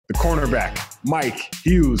the cornerback, Mike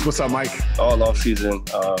Hughes. What's up, Mike? All off season,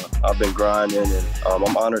 I've been grinding, and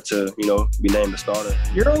I'm honored to, be named the starter.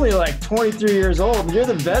 You're only like 23 years old. You're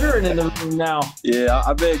the veteran in the room now. Yeah,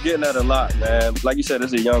 I've been getting that a lot, man. Like you said,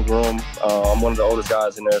 it's a young room. I'm one of the oldest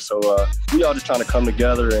guys in there, so we all just trying to come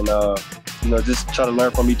together and, just try to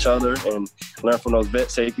learn from each other and learn from those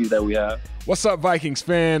vet safeties that we have. What's up, Vikings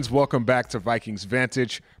fans? Welcome back to Vikings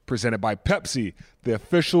Vantage, presented by Pepsi, the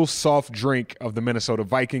official soft drink of the Minnesota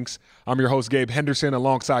Vikings. I'm your host, Gabe Henderson,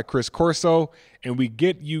 alongside Chris Corso, and we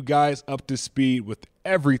get you guys up to speed with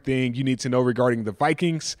everything you need to know regarding the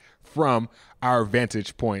Vikings from our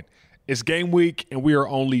vantage point. It's game week, and we are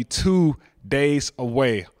only 2 days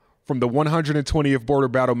away from the 120th border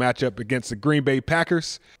battle matchup against the Green Bay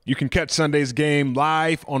Packers. You can catch Sunday's game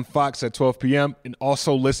live on Fox at 12 p.m. and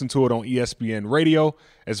also listen to it on ESPN Radio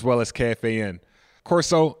as well as KFAN.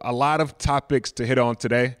 Corso, a lot of topics to hit on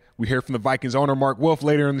today. We hear from the Vikings owner, Mark Wolf,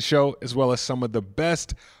 later in the show, as well as some of the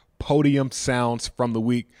best podium sounds from the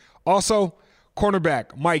week. Also,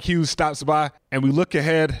 cornerback Mike Hughes stops by, and we look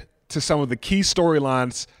ahead to some of the key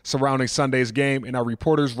storylines surrounding Sunday's game in our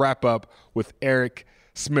reporters wrap-up with Eric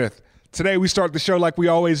Smith. Today, we start the show like we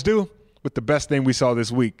always do with the best thing we saw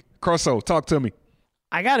this week. Corso, talk to me.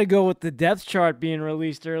 I got to go with the depth chart being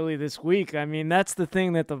released early this week. I mean, that's the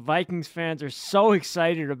thing that the Vikings fans are so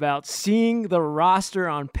excited about, seeing the roster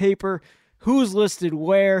on paper, who's listed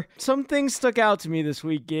where. Some things stuck out to me this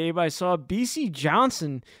week, Gabe. I saw B.C.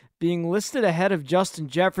 Johnson being listed ahead of Justin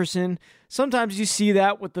Jefferson. Sometimes you see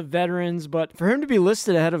that with the veterans, but for him to be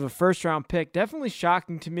listed ahead of a first-round pick, definitely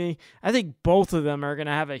shocking to me. I think both of them are going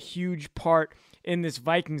to have a huge part in this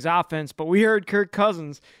Vikings offense, but we heard Kirk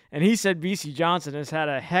Cousins, and he said B.C. Johnson has had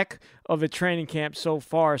a heck of a training camp so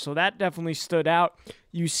far, so that definitely stood out.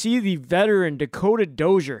 You see the veteran Dakota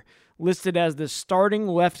Dozier listed as the starting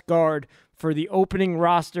left guard for the opening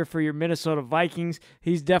roster for your Minnesota Vikings.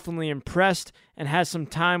 He's definitely impressed and has some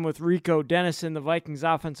time with Rico Dennison, the Vikings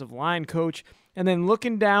offensive line coach. And then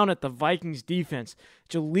looking down at the Vikings defense,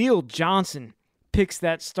 Jaleel Johnson picks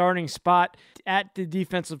that starting spot at the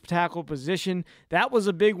defensive tackle position. That was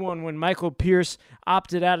a big one when Michael Pierce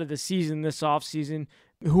opted out of the season this offseason.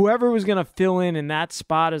 Whoever was going to fill in that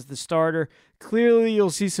spot as the starter, clearly you'll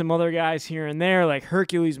see some other guys here and there like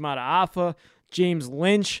Hercules Mataafa, James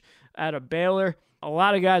Lynch out of Baylor. A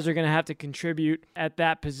lot of guys are going to have to contribute at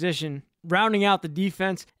that position. Rounding out the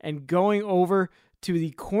defense and going over to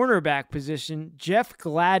the cornerback position, Jeff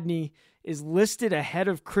Gladney is listed ahead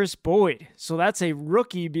of Chris Boyd. So that's a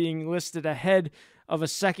rookie being listed ahead of a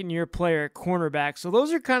second-year player at cornerback. So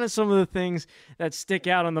those are kind of some of the things that stick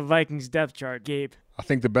out on the Vikings depth chart, Gabe. I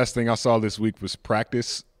think the best thing I saw this week was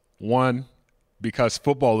practice. 1, because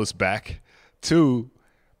football is back. 2,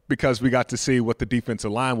 because we got to see what the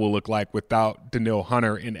defensive line will look like without Danielle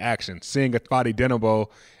Hunter in action. Seeing Fadi Denabo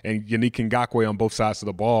and Yannick Ngakoue on both sides of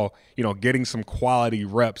the ball, getting some quality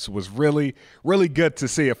reps was really, really good to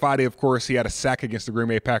see. Fadi, of course, he had a sack against the Green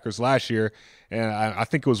Bay Packers last year, and I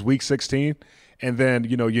think it was week 16. And then,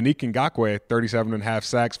 Yannick Ngakoue, 37.5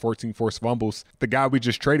 sacks, 14 forced fumbles. The guy we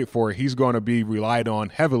just traded for, he's going to be relied on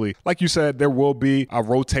heavily. Like you said, there will be a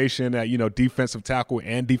rotation at, defensive tackle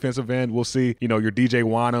and defensive end. We'll see, your DJ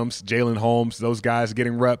Wanhams, Jalen Holmes, those guys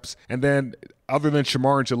getting reps. And then other than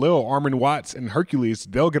Shamar and Jalil, Armon Watts and Hercules,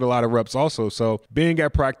 they'll get a lot of reps also. So being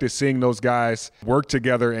at practice, seeing those guys work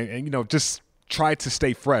together and just try to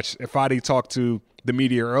stay fresh. If Fadi talked to the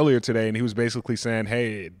media earlier today, and he was basically saying,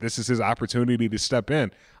 hey, this is his opportunity to step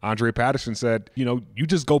in. Andre Patterson said, you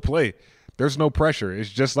just go play. There's no pressure.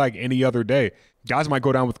 It's just like any other day. Guys might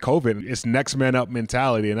go down with COVID. It's next man up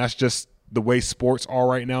mentality, and that's just the way sports are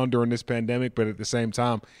right now during this pandemic. But at the same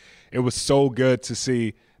time, it was so good to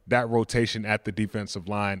see that rotation at the defensive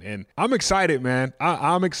line. And I'm excited, man.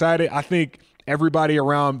 I'm excited. I think everybody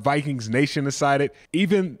around Vikings Nation is excited.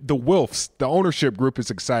 Even the Wilfs, the ownership group,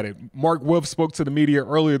 is excited. Mark Wolf spoke to the media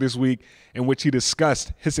earlier this week in which he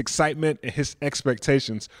discussed his excitement and his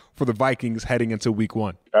expectations for the Vikings heading into week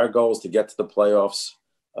 1. Our goal is to get to the playoffs,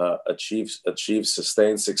 achieve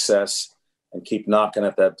sustained success, and keep knocking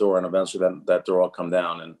at that door, and eventually that door will come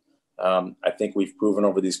down. And I think we've proven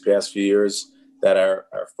over these past few years that our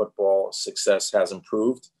football success has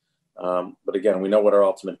improved. But again, we know what our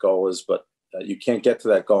ultimate goal is, but you can't get to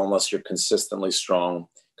that goal unless you're consistently strong,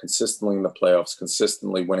 consistently in the playoffs,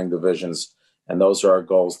 consistently winning divisions. And those are our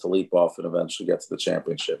goals, to leap off and eventually get to the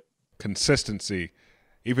championship. Consistency.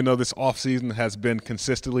 Even though this offseason has been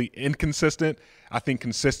consistently inconsistent, I think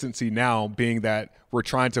consistency now, being that we're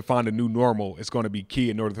trying to find a new normal, is going to be key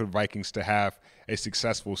in order for the Vikings to have a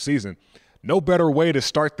successful season. no better way to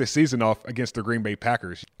start the season off against the Green Bay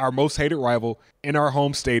Packers, our most hated rival in our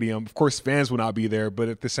home stadium. Of course, fans will not be there, but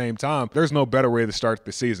at the same time, there's no better way to start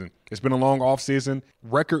the season. It's been a long offseason,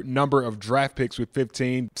 record number of draft picks with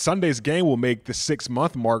 15. Sunday's game will make the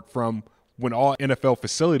 6-month mark from when all NFL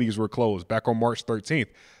facilities were closed back on March 13th.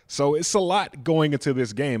 So it's a lot going into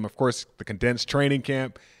this game. Of course, the condensed training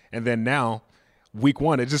camp, and then now, week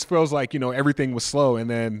 1, it just feels like, everything was slow, and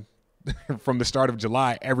then from the start of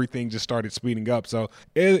July, everything just started speeding up. So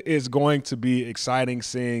it is going to be exciting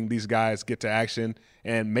seeing these guys get to action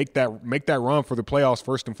and make that run for the playoffs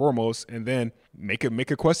first and foremost, and then make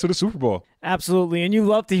a quest to the Super Bowl. Absolutely, and you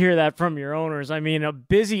love to hear that from your owners. I mean, a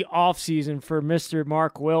busy offseason for Mr.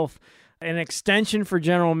 Mark Wilf, an extension for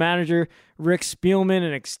general manager Rick Spielman,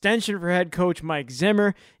 an extension for head coach Mike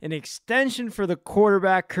Zimmer, an extension for the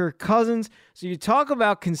quarterback Kirk Cousins. So you talk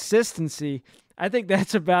about consistency. I think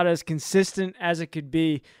that's about as consistent as it could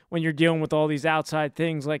be when you're dealing with all these outside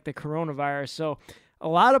things like the coronavirus. So a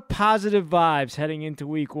lot of positive vibes heading into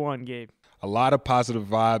week 1, Gabe. A lot of positive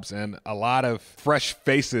vibes and a lot of fresh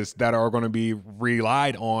faces that are going to be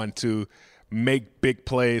relied on to make big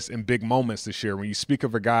plays and big moments this year. When you speak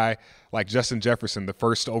of a guy like Justin Jefferson, the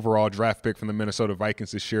first overall draft pick from the Minnesota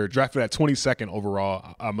Vikings this year, drafted at 22nd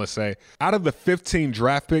overall, I must say. Out of the 15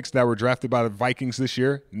 draft picks that were drafted by the Vikings this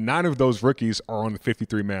year, 9 of those rookies are on the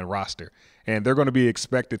 53-man roster. And they're going to be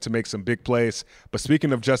expected to make some big plays. But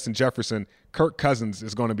speaking of Justin Jefferson, Kirk Cousins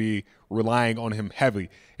is going to be relying on him heavily.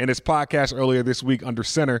 In his podcast earlier this week under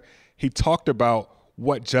center, he talked about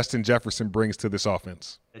what Justin Jefferson brings to this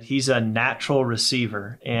offense. He's a natural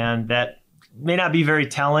receiver, and that may not be very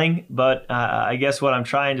telling, but I guess what I'm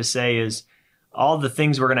trying to say is all the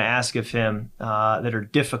things we're going to ask of him that are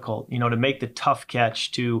difficult, to make the tough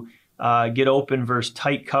catch, to get open versus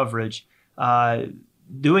tight coverage,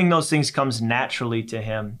 doing those things comes naturally to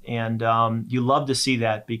him. And you love to see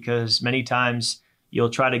that, because many times you'll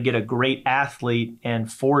try to get a great athlete and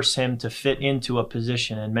force him to fit into a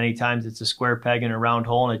position. And many times it's a square peg in a round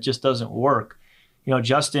hole, and it just doesn't work.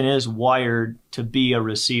 Justin is wired to be a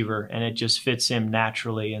receiver, and it just fits him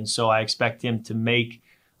naturally. And so I expect him to make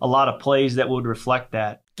a lot of plays that would reflect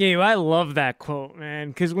that. Gabe, I love that quote,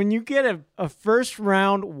 man, because when you get a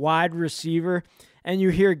first-round wide receiver and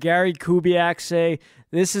you hear Gary Kubiak say,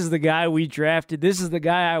 this is the guy we drafted, this is the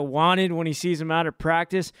guy I wanted when he sees him out at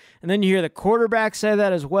practice, and then you hear the quarterback say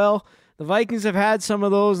that as well. The Vikings have had some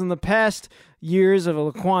of those in the past years of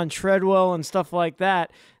Laquan Treadwell and stuff like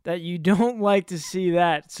that you don't like to see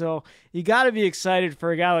that. So you got to be excited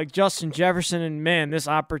for a guy like Justin Jefferson, and man, this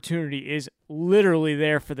opportunity is literally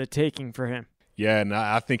there for the taking for him. Yeah, and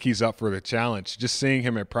I think he's up for the challenge. Just seeing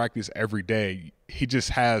him at practice every day,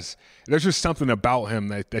 there's just something about him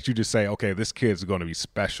that you just say, okay, this kid's going to be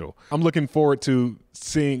special. I'm looking forward to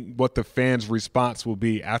seeing what the fans' response will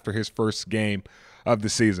be after his first game of the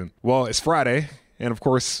season. Well, it's Friday, and of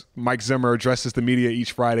course, Mike Zimmer addresses the media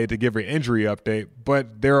each Friday to give an injury update,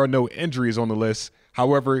 but there are no injuries on the list.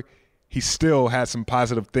 However, he still had some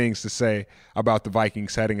positive things to say about the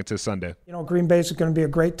Vikings heading into Sunday. Green Bay is going to be a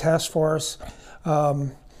great test for us.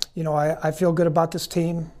 I feel good about this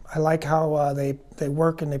team. I like how they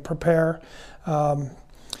work and they prepare. But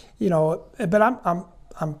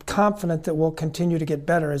I'm confident that we'll continue to get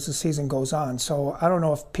better as the season goes on. So I don't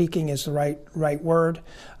know if peaking is the right word.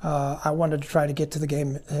 I wanted to try to get to the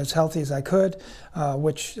game as healthy as I could,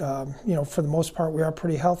 which for the most part we are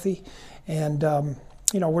pretty healthy, and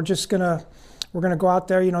we're gonna go out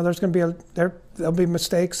there. There's gonna be there'll be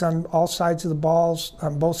mistakes on all sides of the balls,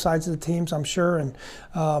 on both sides of the teams, I'm sure, and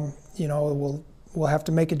we'll have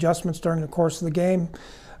to make adjustments during the course of the game.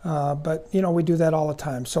 But we do that all the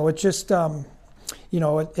time. So it's just at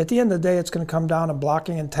the end of the day, it's going to come down to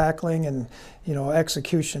blocking and tackling and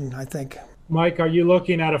execution, I think. Mike, are you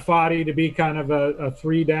looking at Ifeadi to be kind of a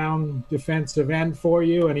 3-down defensive end for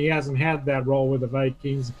you? And he hasn't had that role with the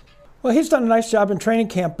Vikings. Well, he's done a nice job in training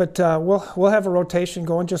camp, but we'll have a rotation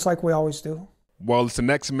going just like we always do. Well, it's the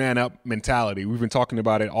next man up mentality. We've been talking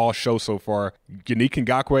about it all show so far. Yannick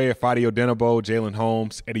Ngakoue, Ifeadi Odenigbo, Jalen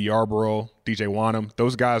Holmes, Eddie Yarborough, DJ Wanham,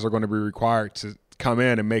 those guys are going to be required to come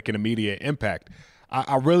in and make an immediate impact.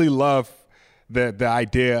 I really love the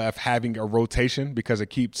idea of having a rotation because it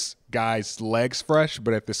keeps guys' legs fresh,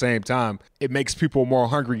 but at the same time, it makes people more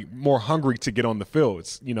hungry to get on the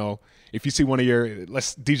fields. If you see one of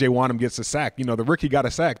DJ Wanham gets a sack, the rookie got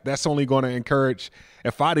a sack, that's only going to encourage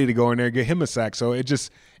Ifeadi to go in there and get him a sack. So it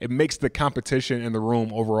makes the competition in the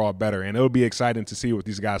room overall better, and it'll be exciting to see what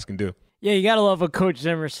these guys can do. Yeah, you got to love what Coach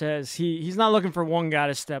Zimmer says. He's not looking for one guy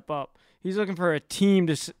to step up. He's looking for a team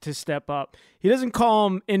to step up. He doesn't call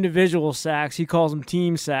them individual sacks. He calls them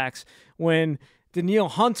team sacks. When Danielle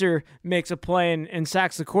Hunter makes a play and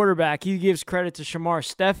sacks the quarterback, he gives credit to Shamar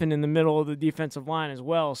Stephen in the middle of the defensive line as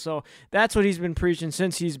well. So that's what he's been preaching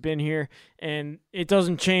since he's been here, and it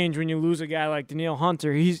doesn't change when you lose a guy like Danielle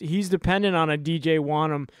Hunter. He's dependent on a DJ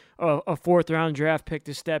Wanham, a fourth-round draft pick,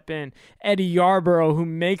 to step in. Eddie Yarborough, who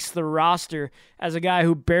makes the roster as a guy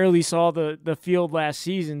who barely saw the field last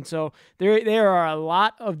season. So there are a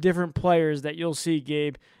lot of different players that you'll see,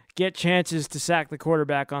 Gabe, get chances to sack the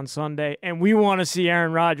quarterback on Sunday, and we want to see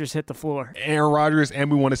Aaron Rodgers hit the floor. Aaron Rodgers,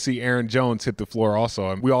 and we want to see Aaron Jones hit the floor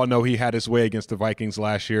also. And we all know he had his way against the Vikings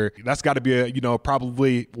last year. That's got to be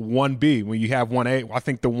probably 1B. When you have 1A, I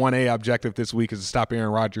think the 1A objective this week is to stop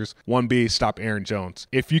Aaron Rodgers. 1B, stop Aaron Jones.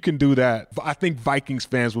 If you can do that, I think Vikings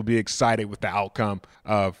fans will be excited with the outcome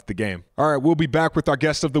of the game. All right, we'll be back with our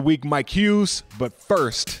guest of the week, Mike Hughes. But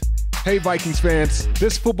first, hey Vikings fans,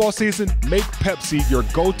 this football season, make Pepsi your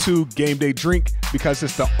go-to game day drink because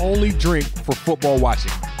it's the only drink for football watching.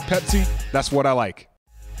 Pepsi, that's what I like.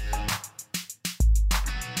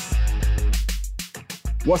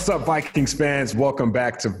 What's up, Vikings fans? Welcome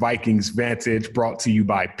back to Vikings Vantage, brought to you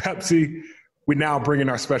by Pepsi. We're now bringing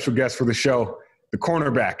our special guest for the show, the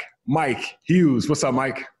cornerback, Mike Hughes. What's up,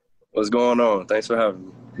 Mike? What's going on? Thanks for having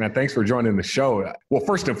me. Man, thanks for joining the show. Well,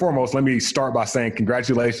 first and foremost, let me start by saying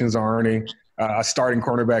congratulations on earning a starting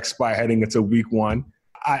cornerback spot heading into week 1.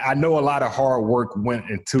 I know a lot of hard work went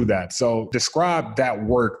into that. So describe that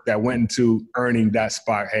work that went into earning that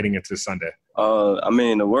spot heading into Sunday.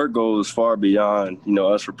 The work goes far beyond,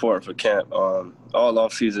 us reporting for camp. All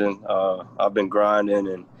offseason, I've been grinding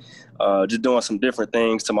and just doing some different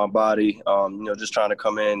things to my body, just trying to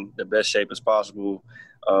come in the best shape as possible.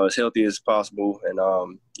 As healthy as possible, and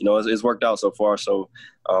it's worked out so far. So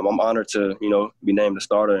I'm honored to be named the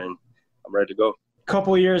starter, and I'm ready to go. A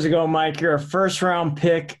couple of years ago, Mike, you're a first-round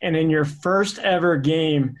pick, and in your first ever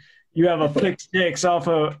game, you have a pick six off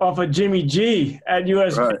of Jimmy G at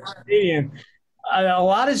US Stadium. A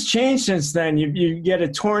lot has changed since then. You get a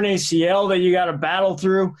torn ACL that you got to battle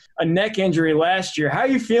through, a neck injury last year. How are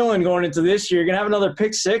you feeling going into this year? You're gonna have another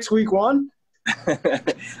pick six week 1?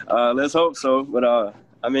 Let's hope so, but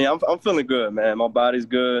I'm feeling good, man. My body's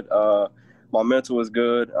good. My mental is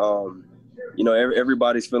good.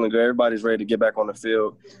 Everybody's feeling good. Everybody's ready to get back on the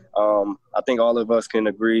field. I think all of us can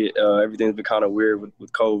agree everything's been kind of weird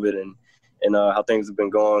with COVID and how things have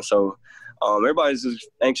been going. So everybody's just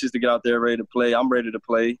anxious to get out there, ready to play. I'm ready to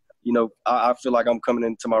play. I feel like I'm coming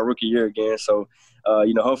into my rookie year again. So,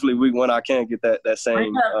 hopefully week 1 I can get that same.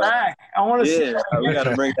 Bring that back. I want to see that. We got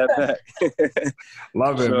to bring that back.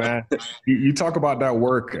 Love it, man. You talk about that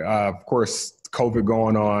work. Of course, COVID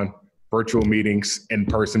going on, virtual meetings,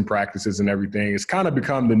 in-person practices and everything. It's kind of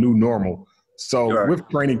become the new normal. So with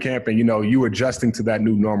training camp and, you adjusting to that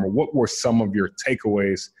new normal, what were some of your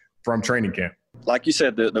takeaways from training camp? Like you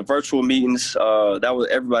said, the virtual meetings,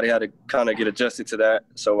 everybody had to kind of get adjusted to that.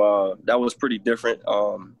 So that was pretty different.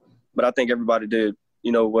 But I think everybody did,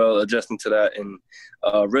 well adjusting to that and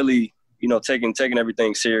really, taking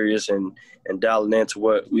everything serious and dialing into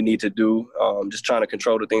what we need to do. Just trying to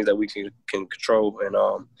control the things that we can control. And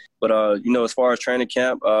as far as training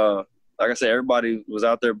camp, like I said, everybody was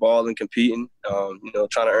out there balling, competing,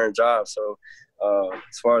 trying to earn jobs. So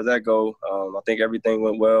as far as that go, I think everything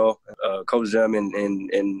went well. Coach Jim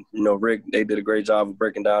and Rick, they did a great job of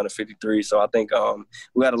breaking down the 53. So I think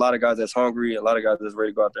we had a lot of guys that's hungry, a lot of guys that's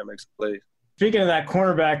ready to go out there and make some plays. Speaking of that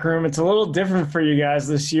cornerback room, it's a little different for you guys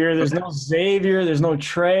this year. There's no Xavier, there's no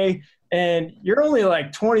Trey, and you're only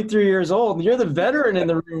like 23 years old. You're the veteran in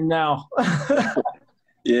the room now.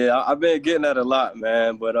 Yeah, I've been getting that a lot,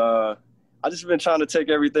 man. But I just been trying to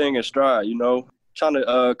take everything in stride, trying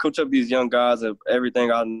to coach up these young guys of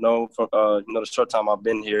everything I know from the short time I've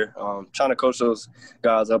been here. Trying to coach those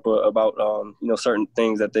guys up about certain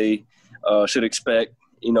things that they should expect.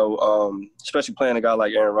 Especially playing a guy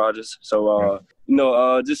like Aaron Rodgers. So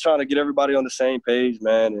just trying to get everybody on the same page,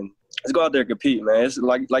 man, and let's go out there and compete, man. It's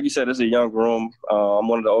like you said, it's a young room. I'm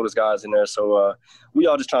one of the oldest guys in there, so we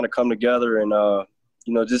all just trying to come together and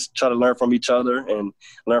just try to learn from each other and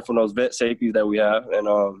learn from those vet safeties that we have, and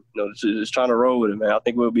just trying to roll with it, man. I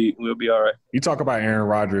think we'll be all right. You talk about Aaron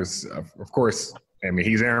Rodgers, of course.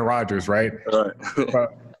 He's Aaron Rodgers, right? All right.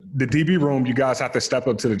 The DB room, you guys have to step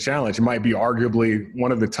up to the challenge. It might be arguably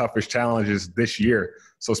one of the toughest challenges this year.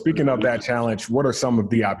 So speaking of that challenge, what are some of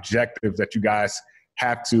the objectives that you guys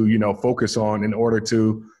have to, focus on in order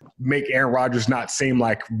to make Aaron Rodgers not seem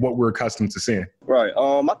like what we're accustomed to seeing? Right.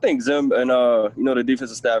 I think Zim and, the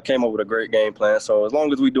defensive staff came up with a great game plan. So as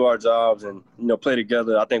long as we do our jobs and, play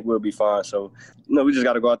together, I think we'll be fine. So, we just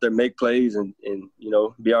got to go out there, make plays and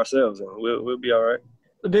be ourselves, and we'll be all right.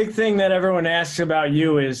 The big thing that everyone asks about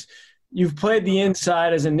you is you've played the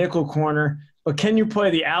inside as a nickel corner, but can you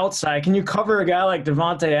play the outside? Can you cover a guy like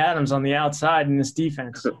Davante Adams on the outside in this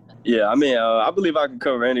defense? Yeah, I believe I can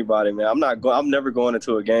cover anybody, man. I'm never going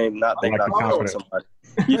into a game not thinking I can cover somebody.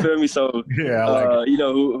 You feel me? So, yeah,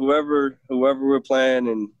 whoever we're playing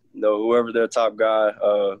and, whoever their top guy,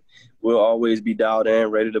 we'll always be dialed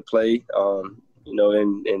in, ready to play.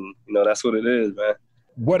 That's what it is, man.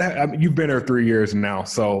 You've been there 3 years now,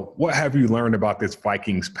 so what have you learned about this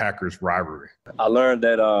Vikings-Packers rivalry? I learned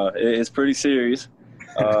that it's pretty serious.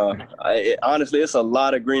 Honestly, it's a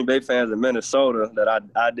lot of Green Bay fans in Minnesota that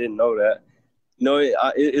I didn't know that.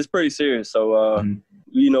 It's pretty serious. So,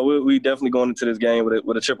 we definitely going into this game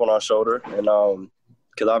with a chip on our shoulder, and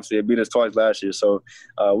because obviously it beat us twice last year. So,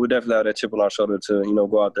 we definitely have that chip on our shoulder to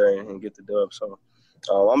go out there and get the dub. So,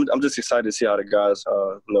 I'm just excited to see how the guys,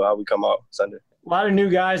 how we come out Sunday. A lot of new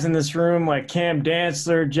guys in this room, like Cam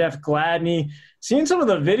Dantzler, Jeff Gladney. Seeing some of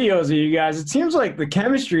the videos of you guys, it seems like the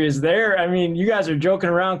chemistry is there. I mean, you guys are joking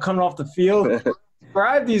around coming off the field.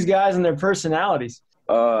 Describe these guys and their personalities.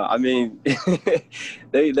 Cam he's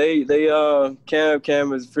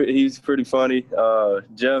pretty funny.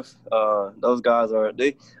 Jeff, those guys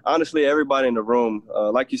honestly, everybody in the room,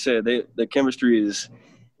 like you said, the chemistry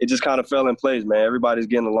it just kind of fell in place, man. Everybody's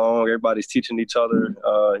getting along. Everybody's teaching each other,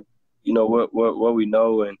 what we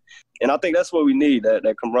know. And I think that's what we need, that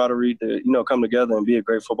camaraderie to, come together and be a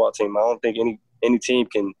great football team. I don't think any team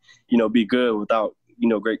can, be good without,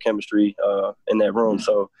 great chemistry in that room.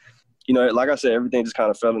 So, like I said, everything just kind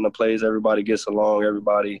of fell into place. Everybody gets along.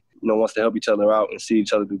 Everybody, wants to help each other out and see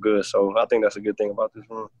each other do good. So I think that's a good thing about this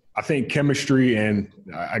room. I think chemistry and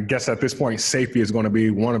I guess at this point, safety is going to be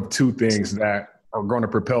one of two things that are going to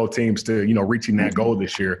propel teams to, reaching that goal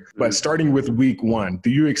this year. But starting with week 1, do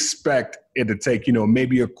you expect it to take,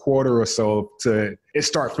 maybe a quarter or so to it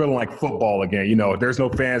start feeling like football again? There's no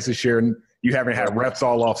fans this year. And you haven't had reps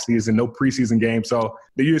all off season, no preseason games. So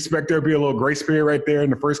do you expect there to be a little grace period right there in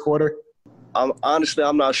the first quarter? I'm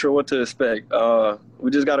not sure what to expect.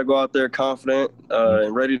 We just got to go out there confident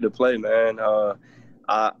and ready to play, man.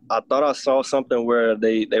 I thought I saw something where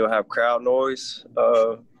they would have crowd noise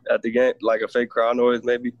at the game, like a fake crowd noise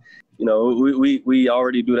maybe. We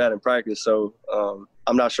already do that in practice, so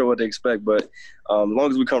I'm not sure what to expect. But as long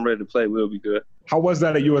as we come ready to play, we'll be good. How was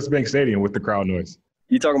that at US Bank Stadium with the crowd noise?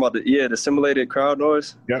 You talking about the simulated crowd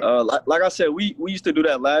noise? Yeah. Like I said, we used to do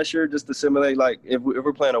that last year just to simulate, like if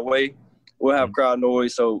we're playing away, we'll have crowd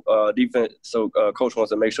noise. So coach wants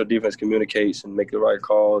to make sure defense communicates and make the right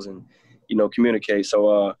calls and communicate.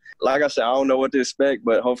 So like I said, I don't know what to expect,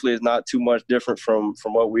 but hopefully it's not too much different from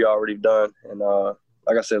what we already done. And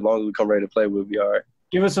like I said, as long as we come ready to play, we'll be all right.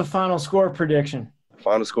 Give us a final score prediction.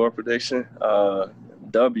 Final score prediction,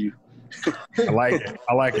 W. I like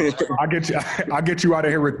it. I'll get you out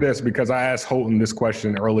of here with this because I asked Holton this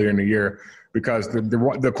question earlier in the year because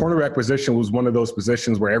the cornerback position was one of those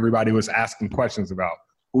positions where everybody was asking questions about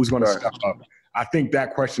who's going to step up. I think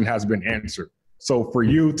that question has been answered. So for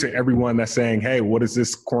you, to everyone that's saying, hey, what is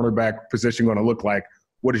this cornerback position going to look like?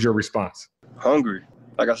 What is your response? Hungry.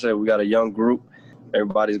 Like I said, we got a young group.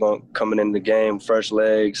 Everybody's coming in the game, fresh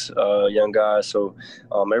legs, young guys. So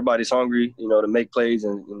everybody's hungry, to make plays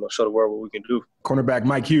and show the world what we can do. Cornerback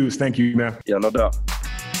Mike Hughes, thank you, man. Yeah, no doubt.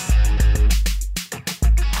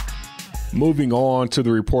 Moving on to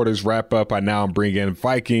the reporters wrap up, I now bring in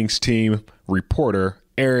Vikings team reporter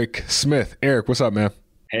Eric Smith. Eric, what's up, man?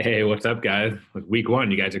 Hey, what's up, guys? Week 1,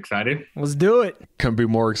 you guys excited? Let's do it. Couldn't be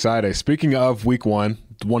more excited. Speaking of week 1,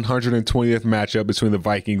 the 120th matchup between the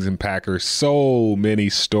Vikings and Packers. So many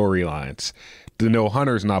storylines. Danielle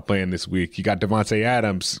Hunter's not playing this week. You got Davante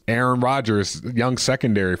Adams, Aaron Rodgers, young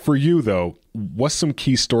secondary. For you, though, what's some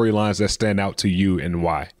key storylines that stand out to you and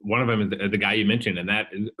why? One of them is the guy you mentioned, and that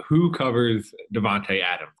is who covers Davante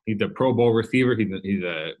Adams. He's a Pro Bowl receiver. He's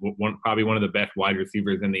probably one of the best wide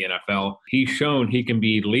receivers in the NFL. He's shown he can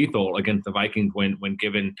be lethal against the Vikings when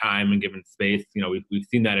given time and given space. We've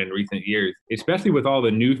seen that in recent years, especially with all the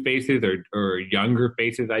new faces or younger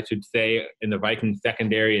faces, I should say, in the Vikings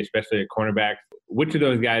secondary, especially at cornerbacks. Which of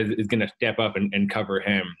those guys is going to step up and cover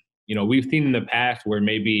him? We've seen in the past where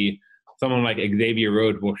maybe someone like Xavier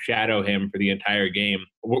Rhodes will shadow him for the entire game.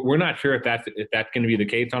 We're not sure if that's going to be the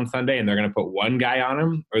case on Sunday and they're going to put one guy on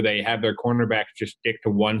him, or they have their cornerbacks just stick to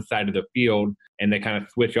one side of the field and they kind of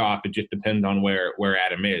switch off. It just depends on where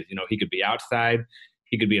Adam is. He could be outside.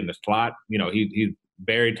 He could be in the slot. He's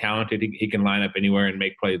very talented. He can line up anywhere and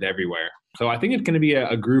make plays everywhere. So I think it's going to be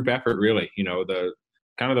a group effort, really. The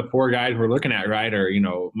kind of the 4 guys we're looking at, right, are,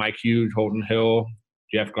 Mike Hughes, Holton Hill,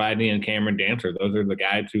 Jeff Gladney, and Cameron Dancer. Those are the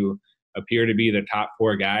guys who appear to be the top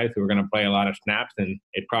 4 guys who are going to play a lot of snaps, and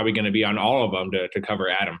it's probably going to be on all of them to cover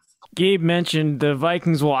Adam. Gabe mentioned the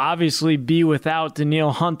Vikings will obviously be without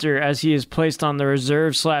Danielle Hunter as he is placed on the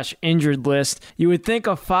reserve/injured list. You would think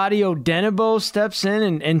Ifeadi Odenigbo steps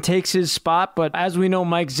in and takes his spot, but as we know,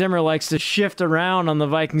 Mike Zimmer likes to shift around on the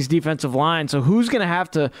Vikings defensive line. So who's going to have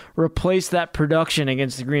to replace that production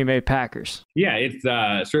against the Green Bay Packers? Yeah, it's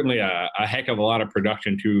certainly a heck of a lot of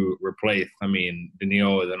production to replace. I mean,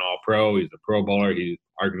 Danielle is an all-pro. He's a Pro Bowler. He's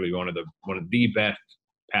arguably one of the best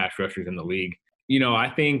pass rushers in the league.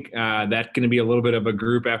 I think that's going to be a little bit of a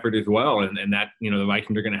group effort as well, and that, the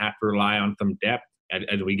Vikings are going to have to rely on some depth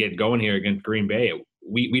as we get going here against Green Bay.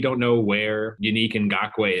 We don't know where Yannick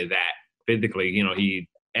Ngakoue is at physically.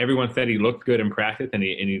 Everyone said he looked good in practice and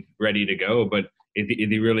he's ready to go, but is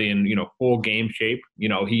he really in full game shape?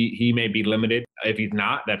 He may be limited. If he's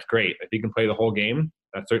not, that's great. If he can play the whole game,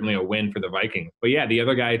 that's certainly a win for the Vikings. But yeah, the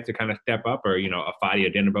other guys to kind of step up are,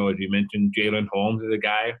 Ifeadi Odenigbo, as you mentioned. Jalen Holmes is a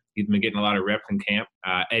guy. He's been getting a lot of reps in camp.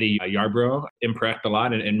 Eddie Yarbrough impressed a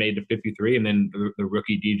lot and made the 53, and then the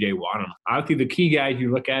rookie DJ Wonnum. Obviously, the key guys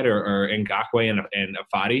you look at are Ngakoue and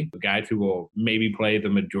Ifeadi, the guys who will maybe play the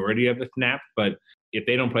majority of the snaps, but if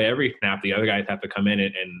they don't play every snap, the other guys have to come in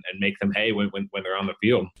and make some hay when they're on the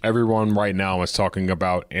field. Everyone right now is talking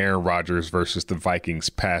about Aaron Rodgers versus the Vikings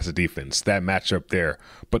pass defense, that matchup there.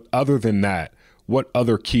 But other than that, what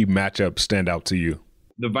other key matchups stand out to you?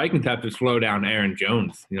 The Vikings have to slow down Aaron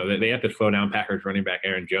Jones. They have to slow down Packers running back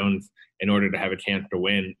Aaron Jones in order to have a chance to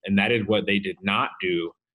win. And that is what they did not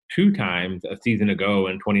do 2 times a season ago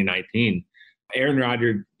in 2019. Aaron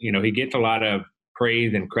Rodgers, he gets a lot of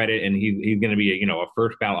praise and credit, and he's going to be a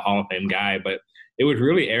first ballot Hall of Fame guy. But it was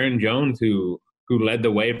really Aaron Jones who led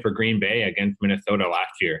the way for Green Bay against Minnesota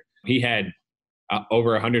last year. He had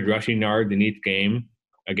over 100 rushing yards in each game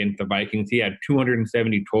against the Vikings. He had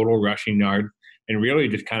 270 total rushing yards, and really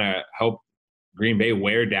just kind of helped Green Bay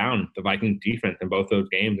wear down the Vikings defense in both those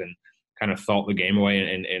games and kind of salt the game away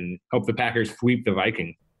and help the Packers sweep the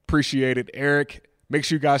Vikings. Appreciate it, Eric. Make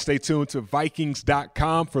sure you guys stay tuned to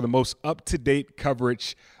Vikings.com for the most up-to-date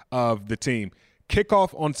coverage of the team.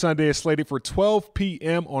 Kickoff on Sunday is slated for 12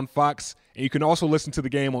 p.m. on Fox, and you can also listen to the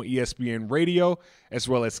game on ESPN Radio as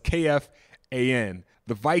well as KFAN.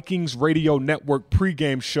 The Vikings Radio Network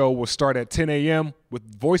pregame show will start at 10 a.m.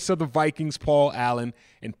 with voice of the Vikings Paul Allen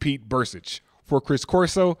and Pete Burcich. For Chris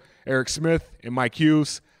Corso, Eric Smith, and Mike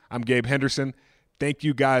Hughes, I'm Gabe Henderson. Thank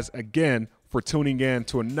you guys again for tuning in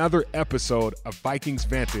to another episode of Vikings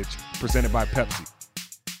Vantage presented by Pepsi.